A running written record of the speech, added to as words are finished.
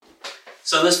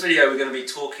So in this video we're going to be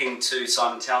talking to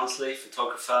Simon Townsley,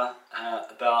 photographer,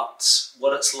 about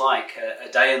what it's like,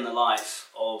 a day in the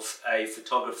life of a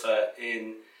photographer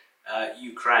in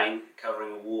Ukraine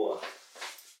covering a war.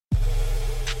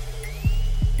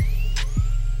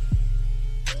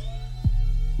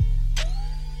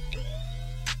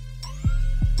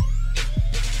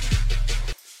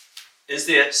 Is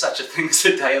there such a thing as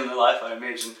a day in the life, I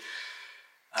imagine?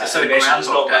 So there's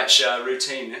not much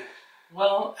routine.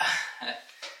 Well,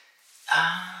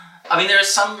 I mean, there are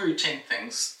some routine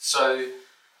things. So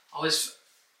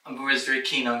I'm always very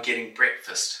keen on getting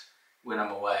breakfast when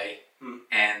I'm away,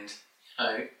 and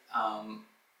that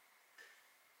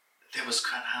was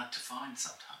quite hard to find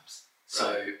sometimes.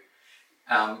 Right.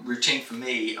 So routine for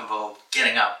me involved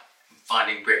getting up and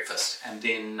finding breakfast, and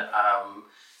then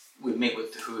we'd meet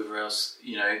with whoever else,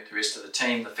 the rest of the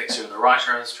team, the fixer and the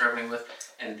writer I was travelling with,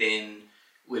 and then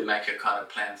we'd make a kind of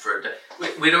plan for a day.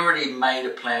 We'd already made a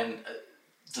plan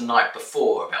the night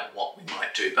before about what we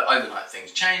might do, but overnight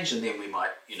things change, and then we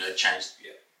might, change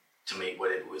to meet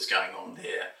whatever was going on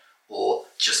there, or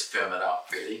just firm it up,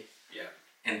 really. Yeah.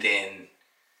 And then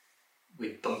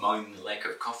we'd bemoan the lack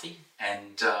of coffee,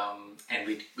 and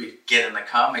we'd get in the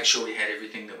car, make sure we had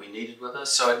everything that we needed with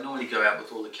us. So I'd normally go out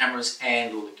with all the cameras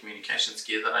and all the communications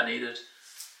gear that I needed,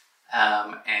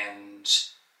 and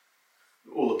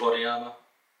all the body armour,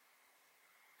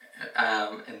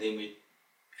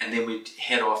 and then we'd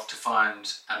head off to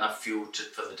find enough fuel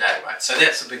for the day, right? So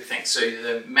that's a big thing. So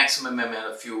the maximum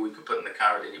amount of fuel we could put in the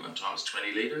car at any one time is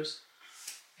 20 litres.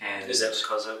 And is that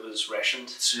because it was rationed?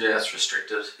 So yeah, it's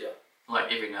restricted. Yeah.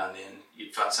 Like every now and then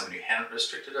you'd find someone who hadn't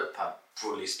restricted it, but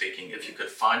broadly speaking, if you could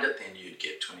find it, then you'd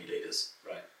get 20 litres.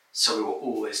 Right. So we were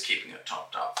always keeping it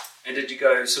topped up. And did you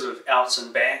go sort of out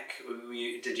and back?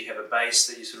 Did you have a base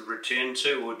that you sort of returned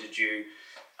to, or did you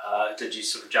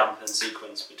sort of jump in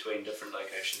sequence between different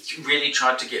locations? Really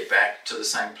tried to get back to the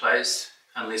same place,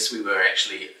 unless we were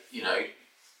actually,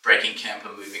 breaking camp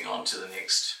and moving on to the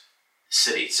next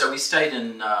city. So we stayed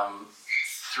in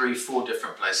 3-4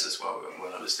 different places while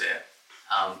I was there.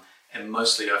 And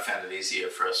mostly I found it easier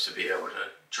for us to be able to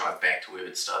drive back to where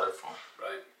we'd started from.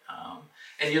 Right.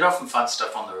 And you'd often find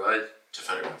stuff on the road to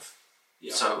photograph.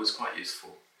 Yeah. So it was quite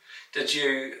useful. Did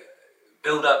you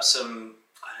build up some,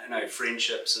 I don't know,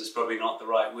 friendships is probably not the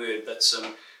right word, but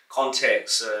some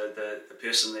contacts, the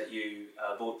person that you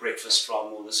bought breakfast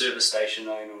from, or the service station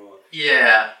owner? Or...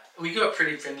 Yeah, we got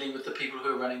pretty friendly with the people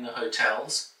who are running the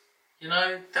hotels.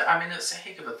 It's a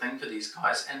heck of a thing for these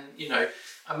guys. And,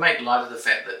 I make light of the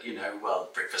fact that,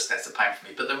 breakfast, that's a pain for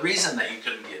me. But the reason that you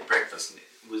couldn't get breakfast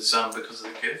was because of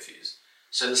the curfews.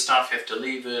 So the staff have to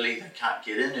leave early, they can't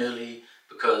get in early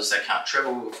because they can't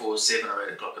travel before 7 or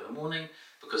 8 o'clock in the morning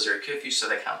because they're a curfew, so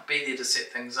they can't be there to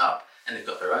set things up, and they've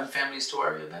got their own families to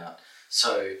worry about.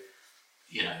 So,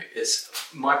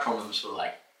 my problems were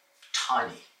like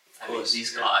tiny. I mean,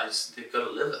 these guys, they've got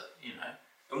to live it,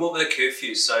 And what were the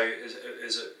curfews? So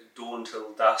is it dawn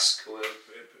till dusk? Or...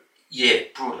 Yeah,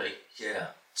 broadly, yeah.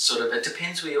 Sort of, it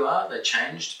depends where you are, they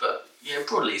changed, but yeah,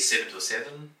 broadly 7 till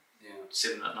 7.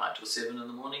 7 at night till 7 in the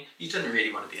morning. You didn't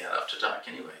really want to be out after dark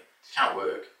anyway. Can't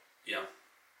work. Yeah.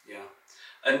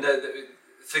 And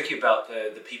thinking about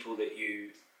the people that you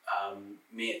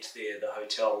met there, the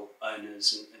hotel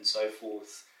owners and so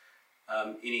forth,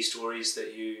 any stories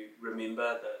that you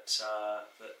remember that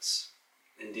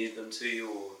endeared them to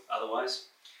you or otherwise?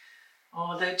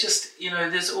 Oh, they're just,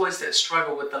 there's always that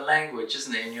struggle with the language,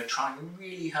 isn't there? And you're trying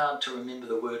really hard to remember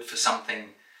the word for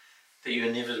something that you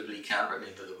inevitably can't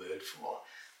remember the word for.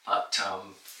 But,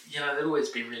 they'd always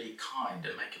be really kind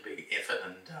and make a big effort,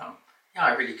 and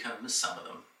I really kind of miss some of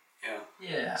them.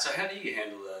 Yeah. So how do you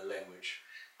handle the language?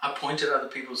 I point at other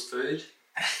people's food,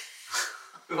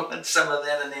 want some of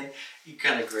that, and then you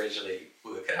kind of gradually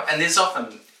work it out. And there's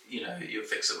often, your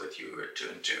fixer with you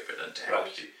to interpret and to help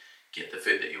you get the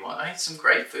food that you want. I had some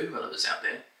great food while I was out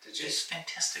there. Did you? It's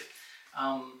fantastic.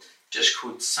 Dish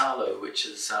called salo, which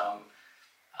is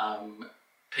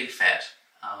pig fat,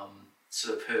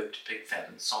 sort of herbed pig fat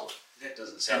and salt. That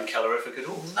doesn't sound calorific at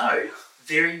all. No,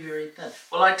 very, very thin.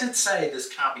 Well, I did say this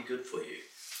can't be good for you.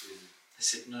 They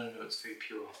said, no, it's very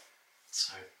pure.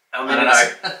 So, I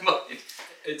don't know.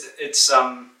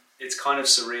 It's kind of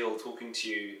surreal talking to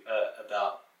you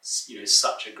about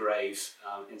such a grave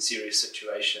and serious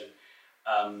situation,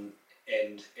 and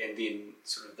then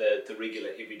sort of the regular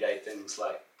everyday things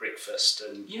like breakfast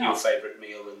and your favourite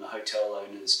meal and the hotel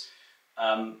owners.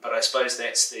 But I suppose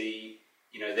that's the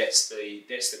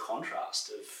contrast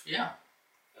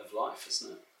of life,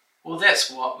 isn't it? Well,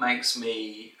 that's what makes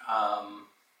me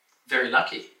very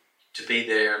lucky to be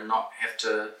there and not have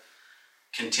to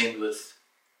contend with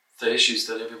the issues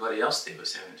that everybody else there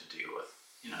was having to deal with.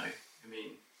 You know, I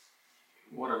mean,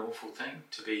 what an awful thing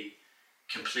to be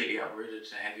completely uprooted,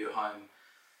 to have your home.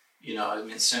 You know, I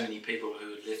met so many people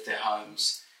who had left their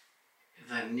homes.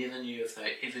 They never knew if they were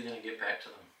ever going to get back to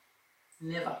them.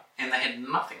 Never. And they had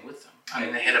nothing with them. I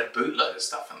mean, they had a bootload of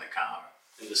stuff in the car.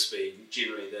 And this would be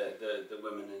generally the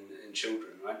women and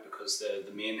children, right? Because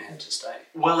the men had to stay.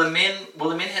 Well, the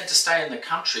men had to stay in the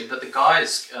country, but the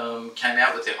guys came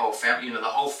out with their whole family. You know, the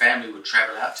whole family would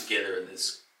travel out together in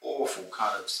this awful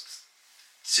kind of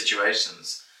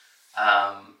situations,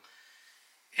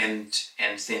 and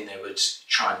then they would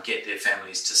try and get their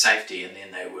families to safety, and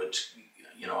then they would,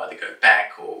 you know, either go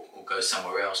back or go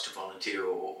somewhere else to volunteer,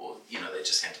 or you know, they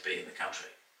just had to be in the country.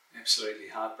 Absolutely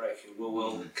heartbreaking.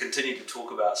 We'll continue to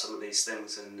talk about some of these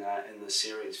things in this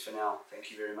series. For now,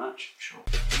 thank you very much. Sure.